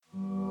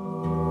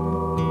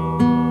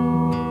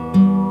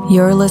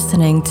You're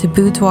listening to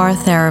Boudoir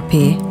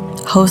Therapy,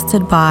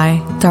 hosted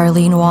by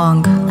Darlene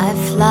Wong. I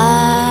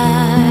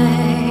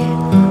fly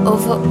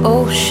over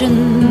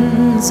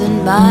oceans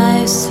in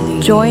my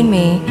sleep. Join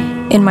me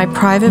in my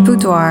private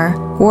boudoir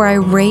where I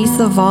raise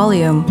the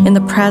volume in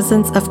the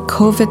presence of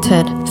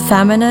coveted,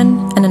 feminine,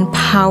 and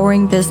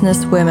empowering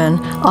business women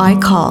I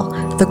call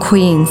the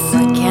Queens.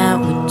 Why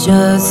can't we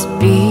just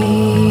be?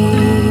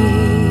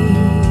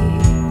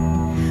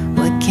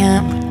 Why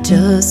can't we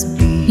just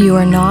be? You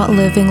are not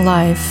living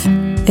life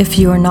if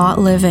you are not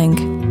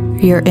living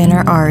your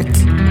inner art.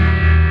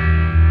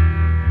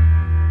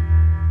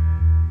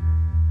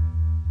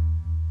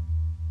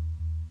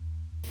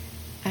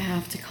 I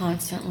have to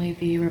constantly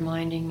be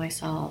reminding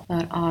myself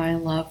that I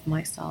love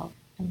myself.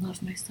 I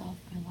love myself.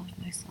 I love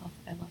myself.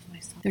 I love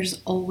myself.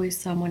 There's always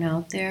someone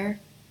out there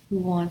who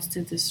wants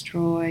to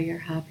destroy your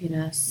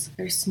happiness.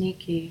 They're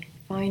sneaky.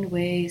 Find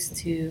ways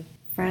to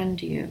friend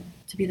you,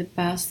 to be the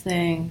best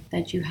thing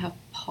that you have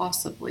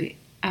possibly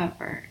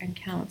ever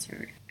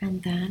encountered.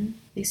 And then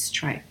they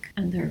strike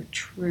and their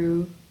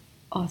true,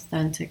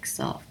 authentic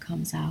self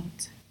comes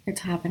out.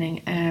 It's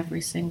happening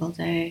every single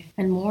day.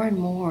 And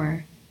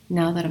more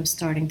now that I'm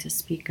starting to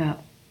speak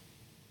up.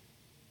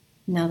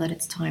 Now that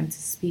it's time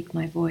to speak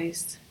my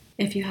voice.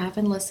 If you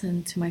haven't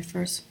listened to my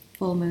first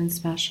full moon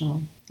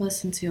special,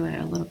 listen to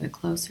it a little bit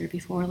closer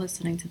before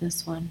listening to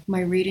this one. My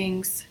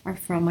readings are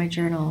from my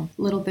journal,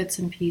 little bits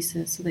and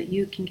pieces, so that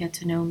you can get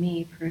to know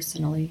me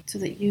personally, so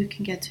that you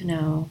can get to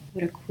know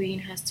what a queen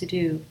has to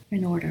do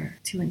in order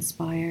to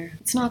inspire.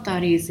 It's not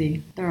that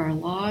easy. There are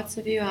lots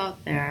of you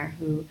out there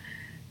who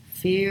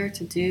fear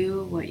to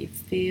do what you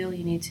feel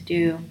you need to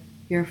do.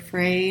 You're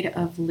afraid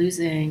of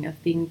losing,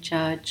 of being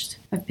judged,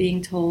 of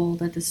being told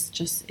that this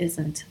just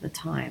isn't the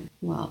time.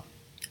 Well,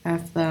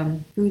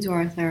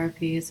 Boudoir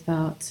Therapy is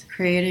about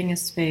creating a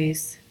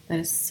space that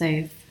is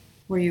safe,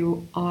 where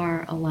you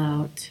are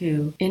allowed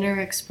to inner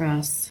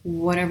express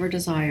whatever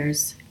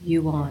desires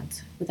you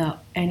want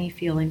without any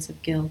feelings of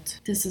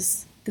guilt.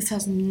 This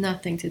has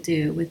nothing to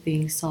do with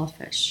being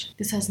selfish.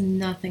 This has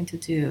nothing to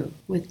do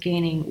with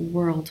gaining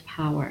world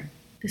power.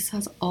 This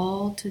has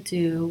all to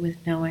do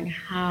with knowing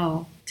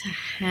how to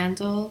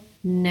handle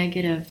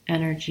negative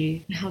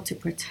energy and how to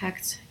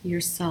protect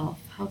yourself,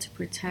 how to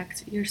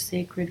protect your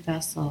sacred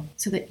vessel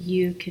so that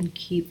you can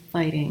keep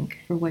fighting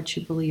for what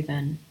you believe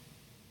in.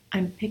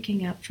 I'm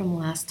picking up from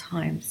last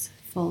time's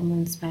full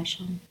moon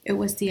special. It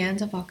was the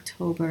end of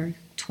October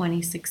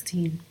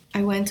 2016.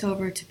 I went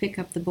over to pick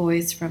up the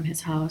boys from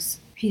his house.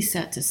 He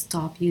said to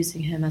stop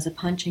using him as a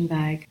punching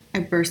bag. I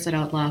bursted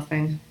out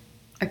laughing.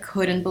 I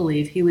couldn't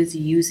believe he was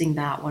using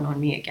that one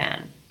on me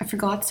again. I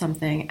forgot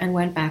something and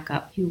went back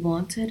up. He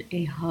wanted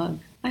a hug.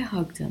 I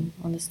hugged him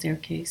on the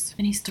staircase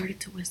and he started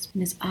to whisper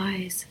and his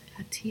eyes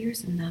had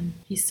tears in them.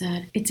 He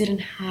said, "It didn't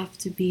have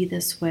to be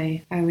this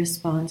way." I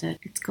responded,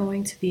 "It's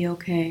going to be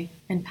okay,"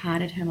 and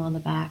patted him on the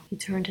back. He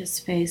turned his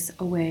face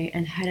away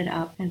and headed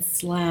up and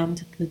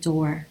slammed the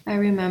door. I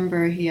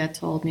remember he had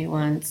told me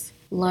once,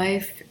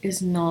 "Life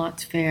is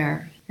not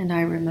fair." And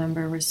I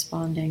remember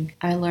responding,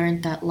 "I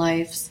learned that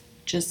life's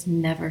just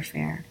never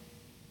fair."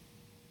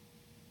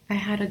 I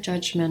had a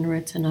judgment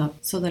written up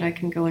so that I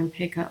can go and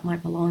pick up my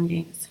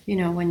belongings. You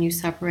know, when you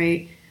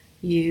separate,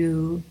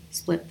 you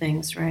split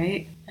things,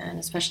 right? And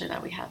especially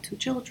that we had 2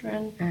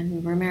 children and we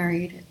were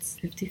married, it's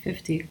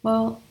 50-50.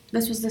 Well,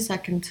 this was the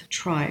second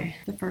try.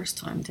 The first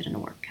time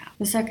didn't work out.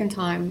 The second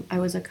time, I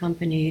was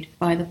accompanied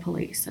by the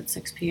police at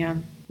 6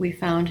 p.m. We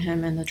found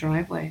him in the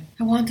driveway.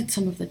 I wanted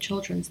some of the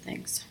children's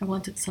things. I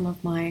wanted some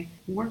of my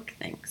work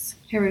things.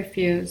 He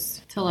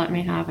refused to let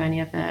me have any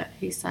of it.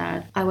 He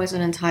said I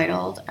wasn't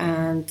entitled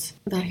and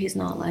that he's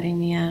not letting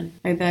me in.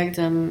 I begged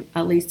him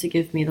at least to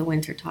give me the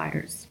winter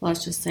tires.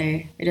 Let's just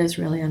say it is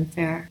really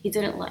unfair. He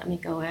didn't let me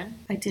go in.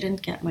 I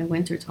didn't get my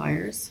winter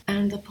tires.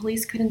 And the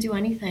police couldn't do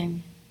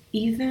anything.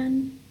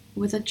 Even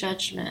with a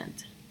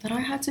judgment that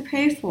I had to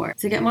pay for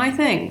to get my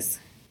things.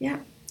 Yeah,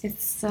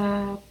 it's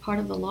part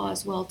of the law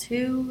as well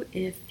too.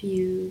 If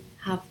you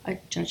have a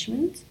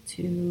judgment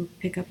to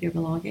pick up your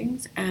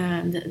belongings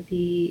and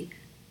the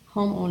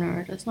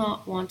homeowner does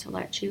not want to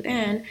let you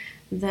in,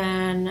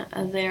 then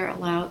they're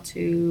allowed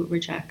to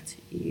reject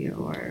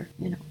your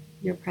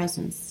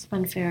presence.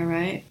 Unfair,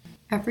 right?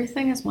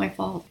 Everything is my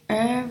fault.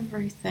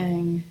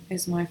 Everything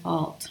is my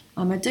fault.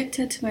 I'm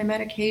addicted to my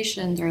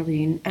medication,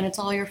 Darlene, and it's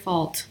all your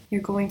fault. You're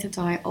going to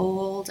die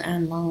old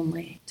and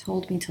lonely.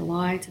 Told me to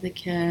lie to the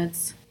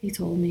kids. He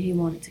told me he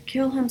wanted to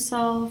kill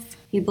himself.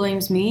 He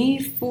blames me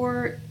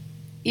for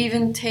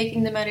even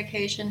taking the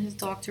medication his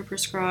doctor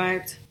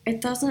prescribed. It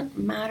doesn't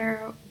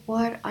matter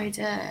what I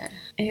did.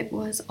 It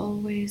was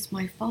always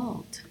my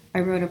fault. I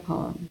wrote a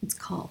poem. It's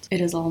called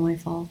 "It Is All My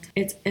Fault."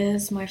 It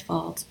is my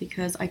fault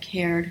because I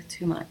cared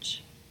too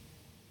much.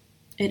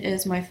 It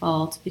is my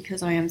fault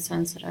because I am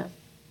sensitive.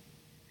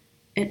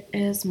 It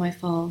is my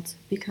fault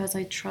because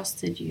I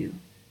trusted you.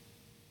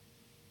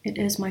 It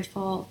is my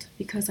fault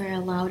because I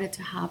allowed it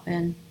to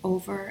happen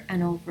over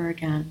and over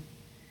again.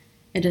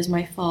 It is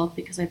my fault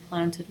because I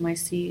planted my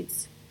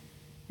seeds.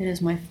 It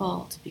is my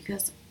fault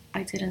because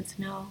I didn't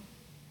know.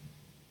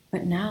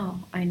 But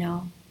now I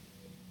know.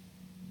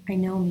 I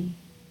know me.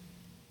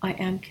 I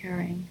am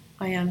caring.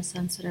 I am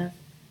sensitive.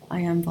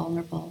 I am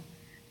vulnerable.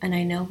 And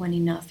I know when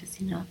enough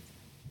is enough.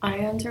 I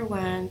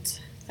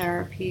underwent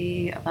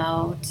therapy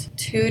about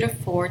 2 to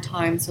 4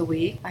 times a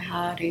week. I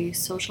had a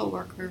social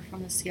worker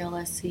from the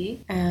CLSC,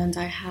 and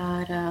I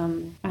had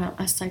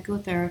a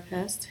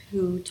psychotherapist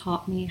who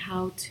taught me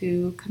how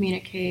to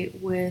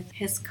communicate with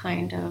his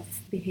kind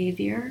of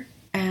behavior.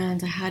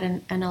 And I had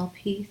an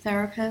NLP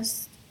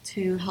therapist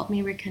to help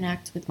me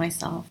reconnect with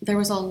myself. There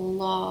was a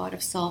lot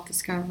of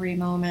self-discovery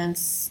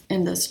moments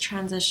in this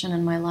transition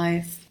in my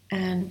life.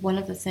 And one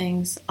of the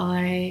things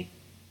I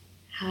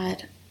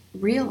had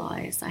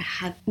realized I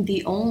had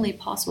the only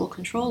possible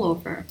control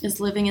over is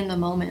living in the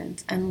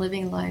moment and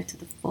living life to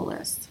the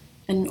fullest.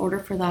 And in order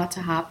for that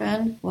to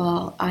happen,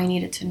 well, I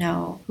needed to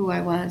know who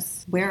I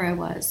was, where I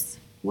was,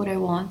 what I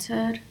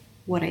wanted,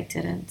 what I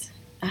didn't.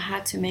 I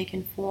had to make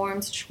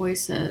informed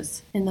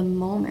choices in the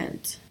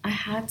moment. I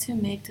had to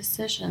make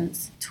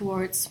decisions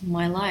towards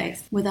my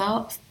life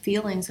without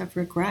feelings of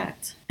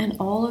regret. And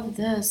all of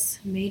this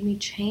made me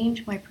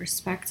change my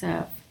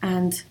perspective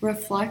and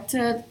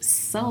reflected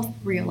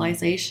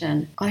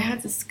self-realization. I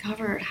had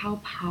discovered how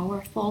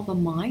powerful the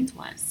mind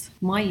was.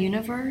 My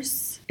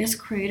universe is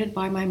created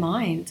by my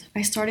mind.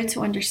 I started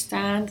to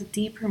understand the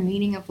deeper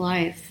meaning of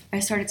life. I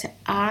started to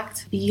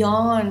act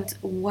beyond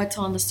what's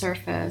on the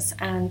surface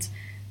and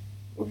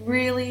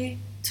really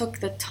took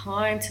the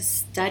time to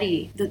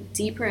study the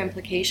deeper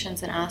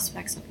implications and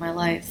aspects of my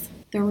life.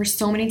 There were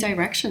so many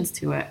directions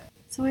to it.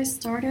 So I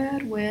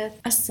started with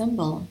a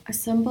symbol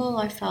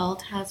I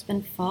felt has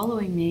been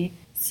following me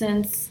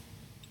since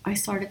I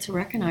started to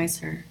recognize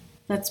her.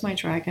 That's my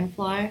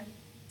dragonfly.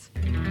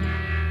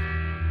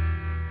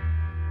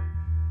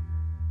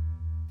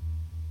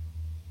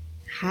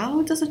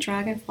 How does a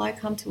dragonfly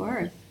come to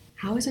Earth?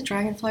 How is a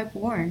dragonfly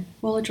born?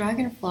 Well, a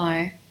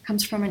dragonfly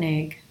comes from an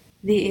egg.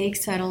 The egg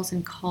settles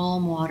in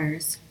calm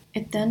waters.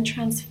 It then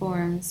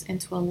transforms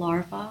into a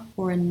larva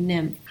or a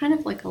nymph, kind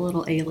of like a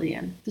little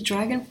alien. The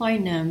dragonfly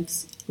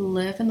nymphs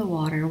live in the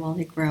water while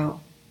they grow.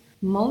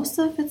 Most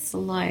of its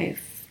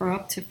life for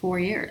up to 4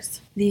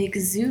 years. The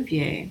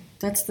exuviae,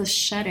 that's the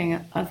shedding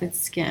of its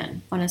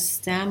skin on a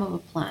stem of a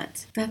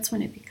plant, that's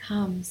when it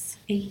becomes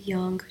a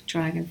young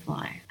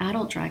dragonfly.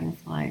 Adult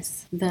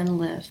dragonflies then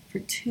live for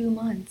 2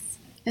 months.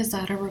 Is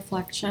that a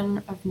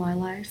reflection of my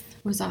life?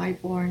 Was I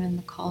born in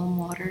the calm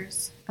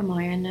waters? Am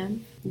I a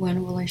nymph?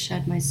 When will I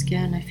shed my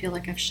skin? I feel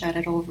like I've shed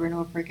it over and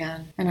over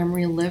again, and I'm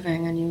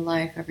reliving a new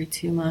life every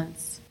 2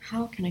 months.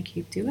 How can I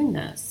keep doing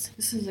this?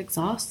 This is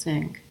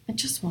exhausting. I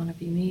just want to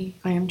be me.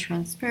 I am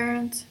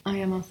transparent. I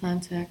am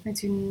authentic. I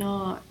do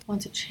not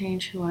want to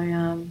change who I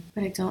am,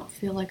 but I don't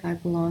feel like I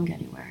belong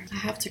anywhere. I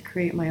have to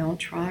create my own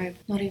tribe.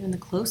 Not even the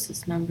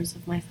closest members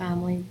of my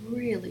family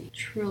really,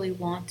 truly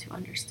want to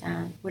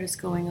understand what is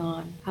going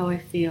on, how I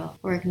feel,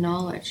 or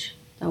acknowledge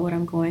that what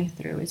I'm going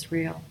through is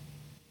real.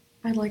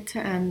 I'd like to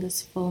end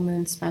this full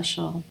moon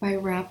special by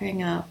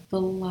wrapping up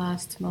the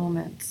last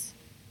moments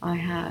I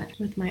had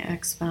with my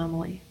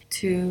ex-family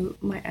to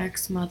my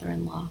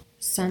ex-mother-in-law.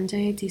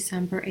 Sunday,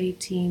 December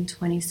 18,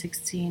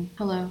 2016.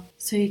 Hello.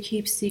 So you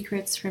keep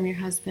secrets from your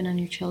husband and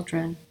your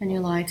children, and you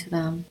lie to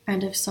them.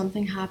 And if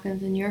something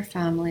happens in your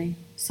family,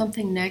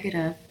 something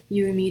negative,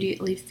 you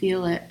immediately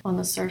feel it on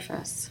the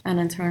surface and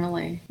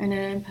internally, and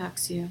it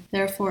impacts you.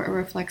 Therefore, it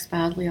reflects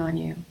badly on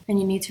you, and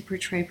you need to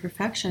portray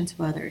perfection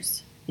to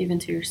others, even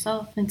to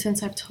yourself. And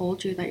since I've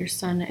told you that your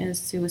son is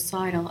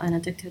suicidal and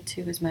addicted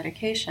to his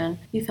medication,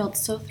 you felt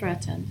so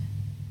threatened.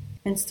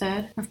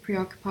 Instead of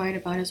preoccupied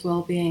about his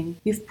well-being,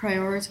 you've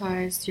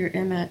prioritized your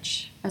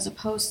image as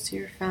opposed to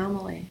your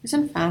family.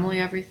 Isn't family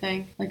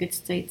everything, like it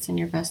states in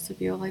your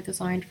vestibule I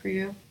designed for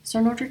you? So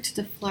in order to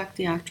deflect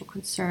the actual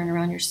concern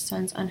around your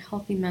son's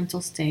unhealthy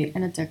mental state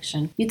and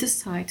addiction, you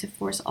decide to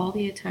force all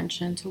the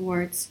attention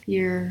towards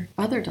your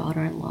other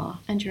daughter-in-law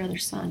and your other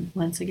son.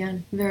 Once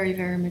again, very,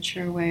 very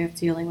mature way of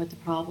dealing with the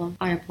problem.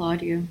 I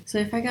applaud you. So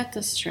if I get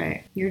this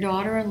straight, your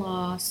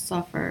daughter-in-law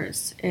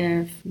suffers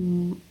if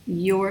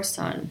your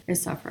son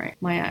is suffering,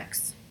 my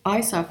ex.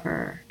 I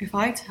suffer if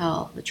I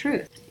tell the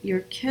truth.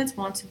 Your kids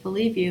want to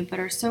believe you but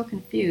are so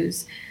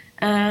confused,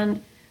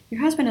 and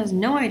your husband has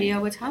no idea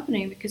what's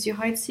happening because you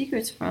hide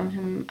secrets from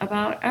him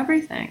about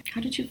everything.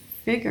 How did you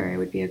figure it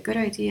would be a good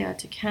idea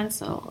to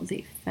cancel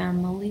the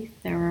family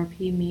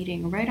therapy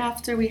meeting right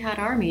after we had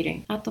our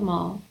meeting at the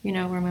mall,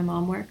 where my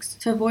mom works,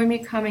 to avoid me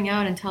coming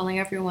out and telling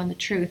everyone the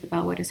truth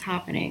about what is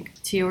happening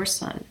to your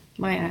son,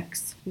 my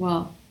ex?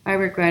 Well, I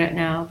regret it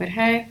now, but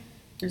hey,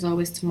 there's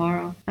always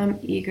tomorrow. I'm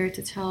eager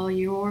to tell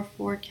your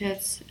 4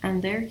 kids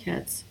and their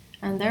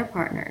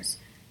partners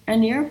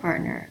and your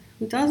partner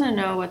who doesn't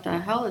know what the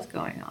hell is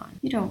going on.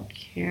 You don't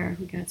care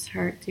who gets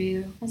hurt, do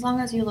you? As long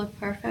as you look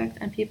perfect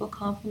and people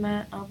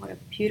compliment on what a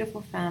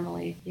beautiful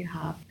family you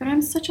have. But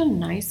I'm such a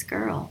nice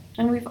girl,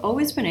 and we've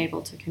always been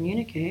able to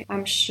communicate.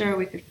 I'm sure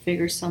we could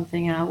figure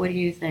something out. What do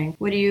you think?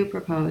 What do you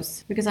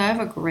propose? Because I have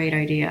a great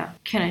idea.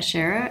 Can I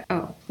share it?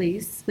 Oh,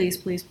 please, please,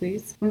 please,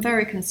 please. I'm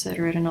very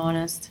considerate and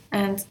honest.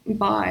 And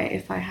by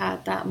if I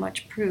had that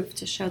much proof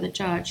to show the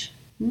judge.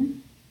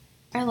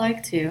 I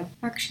liked you.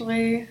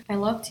 Actually, I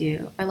loved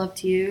you. I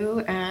loved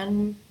you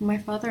and my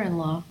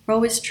father-in-law for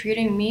always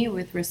treating me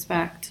with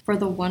respect, for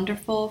the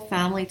wonderful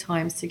family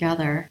times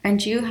together,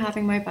 and you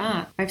having my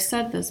back. I've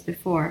said this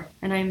before,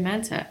 and I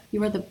meant it.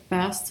 You are the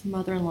best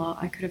mother-in-law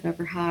I could have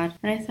ever had,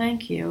 and I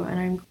thank you,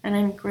 and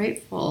I'm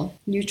grateful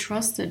you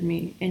trusted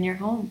me in your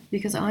home,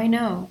 because I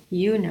know,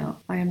 you know,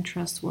 I am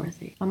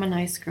trustworthy. I'm a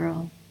nice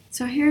girl.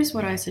 So here's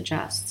what I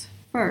suggest.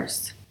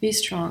 First, be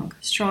strong,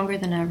 stronger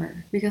than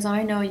ever, because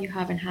I know you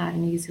haven't had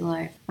an easy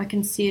life. I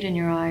can see it in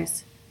your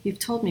eyes. You've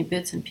told me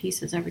bits and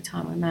pieces every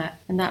time we met,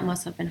 and that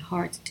must have been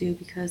hard to do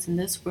because in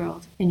this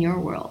world, in your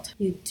world,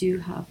 you do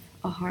have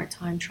a hard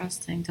time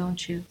trusting,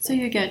 don't you? So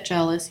you get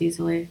jealous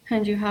easily,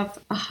 and you have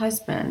a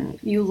husband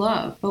you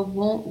love but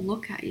won't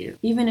look at you,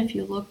 even if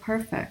you look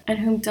perfect, and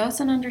whom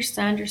doesn't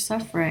understand your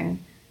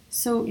suffering.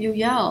 So you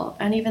yell,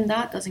 and even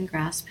that doesn't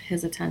grasp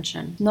his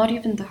attention. Not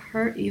even the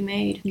hurt you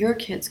made your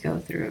kids go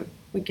through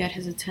would get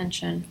his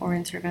attention or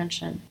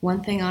intervention.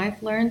 One thing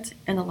I've learned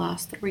in the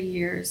last 3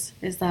 years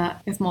is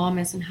that if mom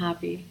isn't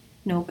happy,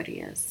 nobody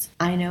is.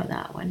 I know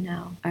that one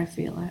now. I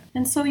feel it.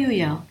 And so you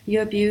yell, you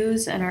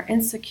abuse and are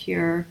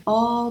insecure,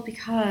 all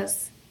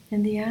because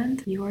in the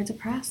end, you are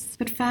depressed.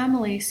 But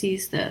family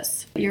sees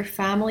this. Your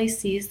family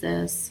sees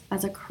this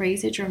as a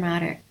crazy,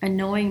 dramatic,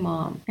 annoying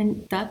mom.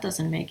 And that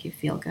doesn't make you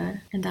feel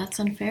good. And that's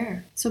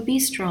unfair. So be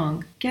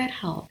strong, get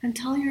help, and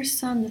tell your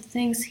son the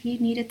things he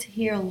needed to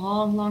hear a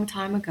long, long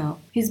time ago.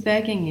 He's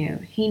begging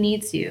you. He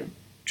needs you.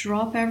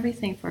 Drop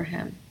everything for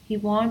him. He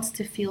wants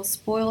to feel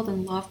spoiled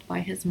and loved by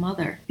his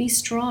mother. Be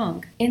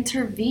strong.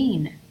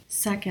 Intervene.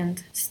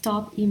 Second,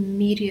 stop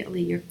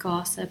immediately your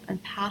gossip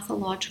and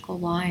pathological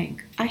lying.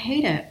 I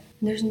hate it.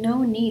 There's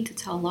no need to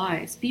tell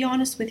lies. Be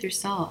honest with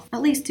yourself.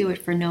 At least do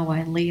it for Noah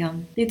and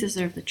Liam. They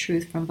deserve the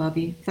truth from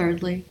Bubby.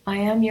 Thirdly, I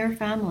am your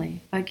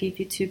family. I gave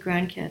you 2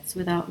 grandkids.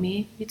 Without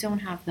me, you don't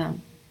have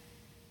them.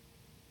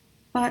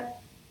 But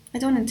I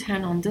don't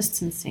intend on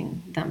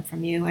distancing them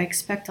from you. I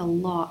expect a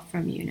lot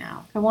from you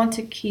now. I want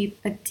to keep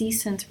a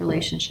decent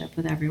relationship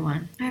with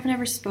everyone. I have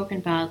never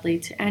spoken badly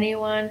to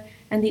anyone,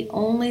 and the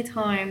only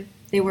time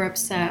they were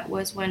upset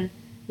was when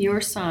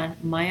your son,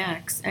 my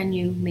ex, and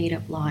you made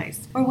up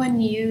lies. Or when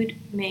you'd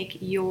make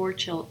your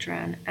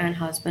children and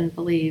husband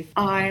believe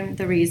I'm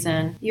the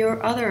reason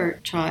your other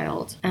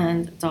child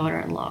and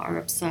daughter-in-law are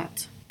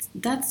upset.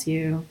 That's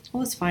you.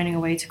 Always finding a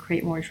way to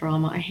create more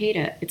drama. I hate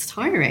it. It's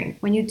tiring.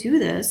 When you do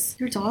this,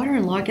 your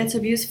daughter-in-law gets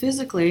abused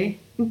physically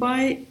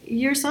by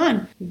your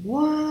son.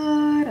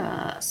 What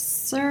a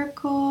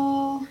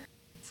circle.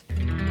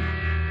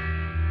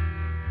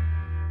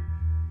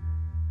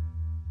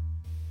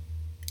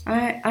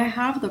 I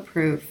have the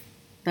proof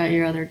that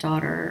your other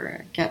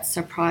daughter gets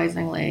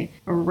surprisingly,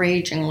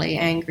 ragingly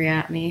angry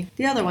at me.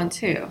 The other one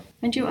too.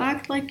 And you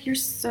act like you're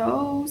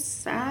so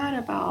sad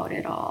about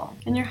it all.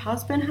 And your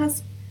husband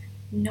has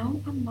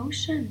no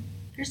emotion.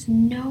 There's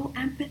no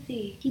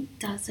empathy. He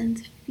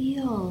doesn't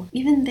feel.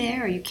 Even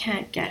there, you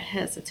can't get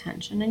his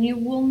attention, and you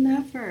will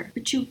never.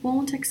 But you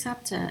won't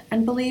accept it.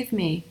 And believe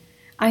me,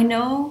 I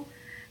know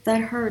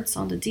that hurts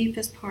on the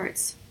deepest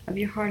parts of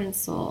your heart and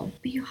soul.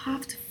 But you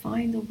have to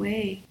find a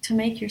way to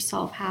make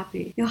yourself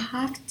happy. You'll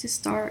have to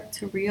start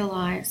to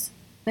realize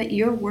that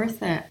you're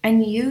worth it,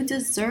 and you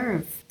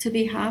deserve to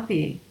be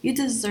happy. You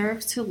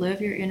deserve to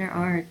live your inner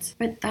art.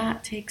 But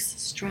that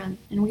takes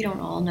strength, and we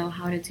don't all know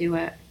how to do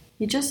it.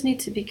 You just need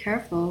to be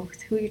careful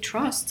with who you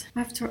trust.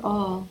 After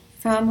all,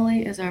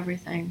 family is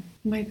everything.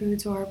 My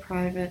boudoir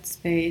private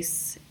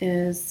space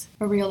is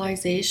a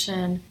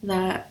realization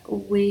that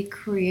we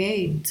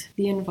create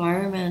the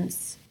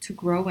environments to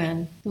grow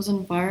in. Those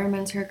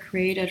environments are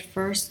created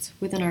first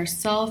within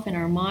ourselves, in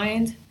our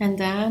mind, and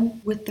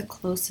then with the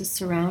closest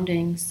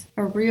surroundings.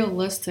 A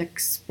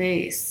realistic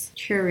space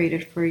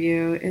curated for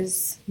you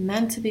is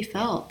meant to be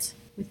felt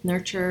with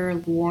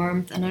nurture,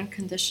 warmth, and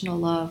unconditional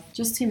love.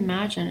 Just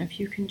imagine if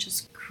you can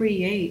just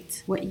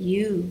create what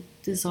you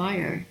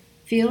desire.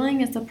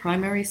 Feeling is the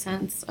primary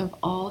sense of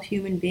all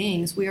human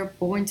beings. We are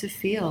born to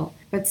feel.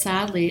 But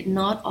sadly,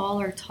 not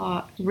all are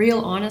taught real,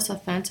 honest,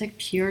 authentic,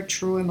 pure,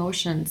 true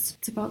emotions.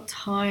 It's about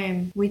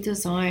time we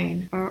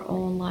design our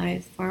own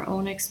life, our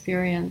own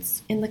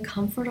experience in the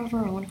comfort of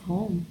our own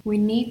home. We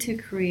need to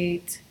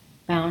create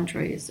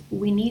boundaries.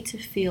 We need to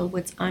feel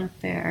what's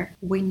unfair.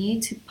 We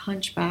need to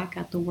punch back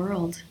at the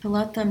world to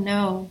let them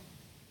know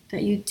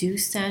that you do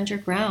stand your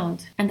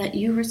ground, and that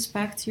you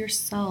respect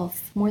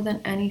yourself more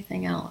than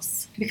anything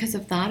else. Because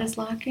if that is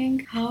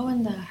lacking, how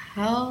in the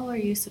hell are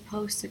you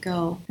supposed to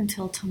go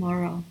until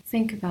tomorrow?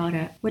 Think about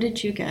it. What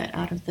did you get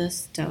out of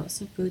this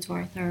dose of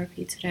boudoir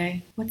therapy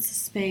today? What's the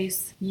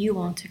space you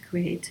want to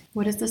create?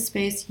 What is the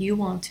space you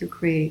want to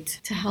create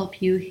to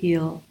help you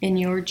heal in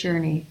your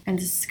journey and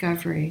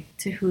discovery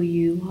to who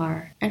you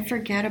are? And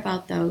forget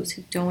about those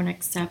who don't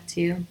accept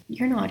you.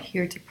 You're not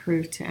here to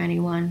prove to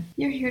anyone.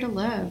 You're here to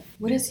live.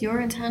 What is your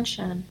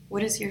intention?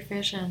 What is your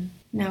vision?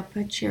 Now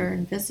put your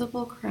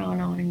invisible crown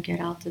on and get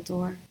out the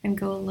door and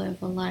go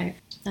live a life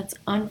that's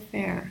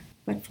unfair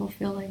but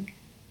fulfilling.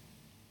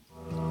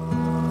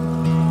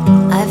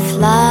 I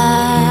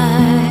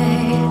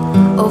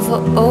fly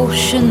over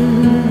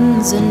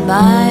oceans in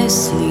my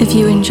sleep. If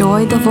you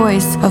enjoyed the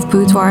voice of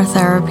Boudoir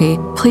Therapy,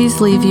 please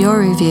leave your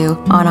review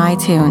on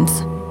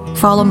iTunes.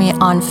 Follow me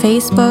on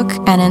Facebook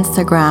and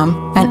Instagram,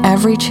 and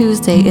every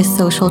Tuesday is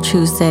Social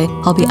Tuesday.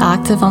 I'll be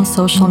active on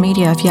social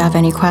media if you have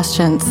any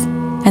questions.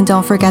 And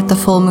don't forget the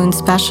full moon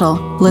special.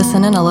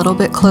 Listen in a little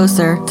bit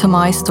closer to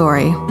my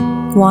story.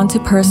 Want to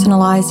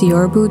personalize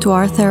your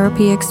boudoir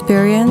therapy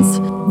experience?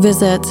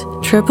 Visit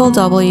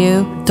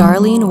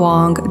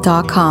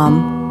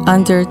www.darlenewong.com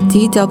under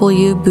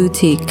DW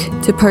Boutique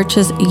to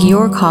purchase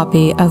your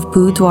copy of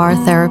Boudoir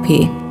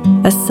Therapy,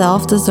 a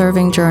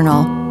self-deserving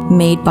journal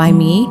made by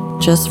me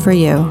just for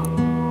you.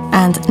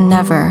 And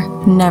never,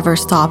 never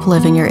stop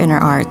living your inner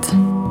art,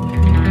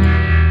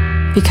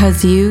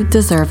 because you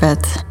deserve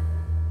it.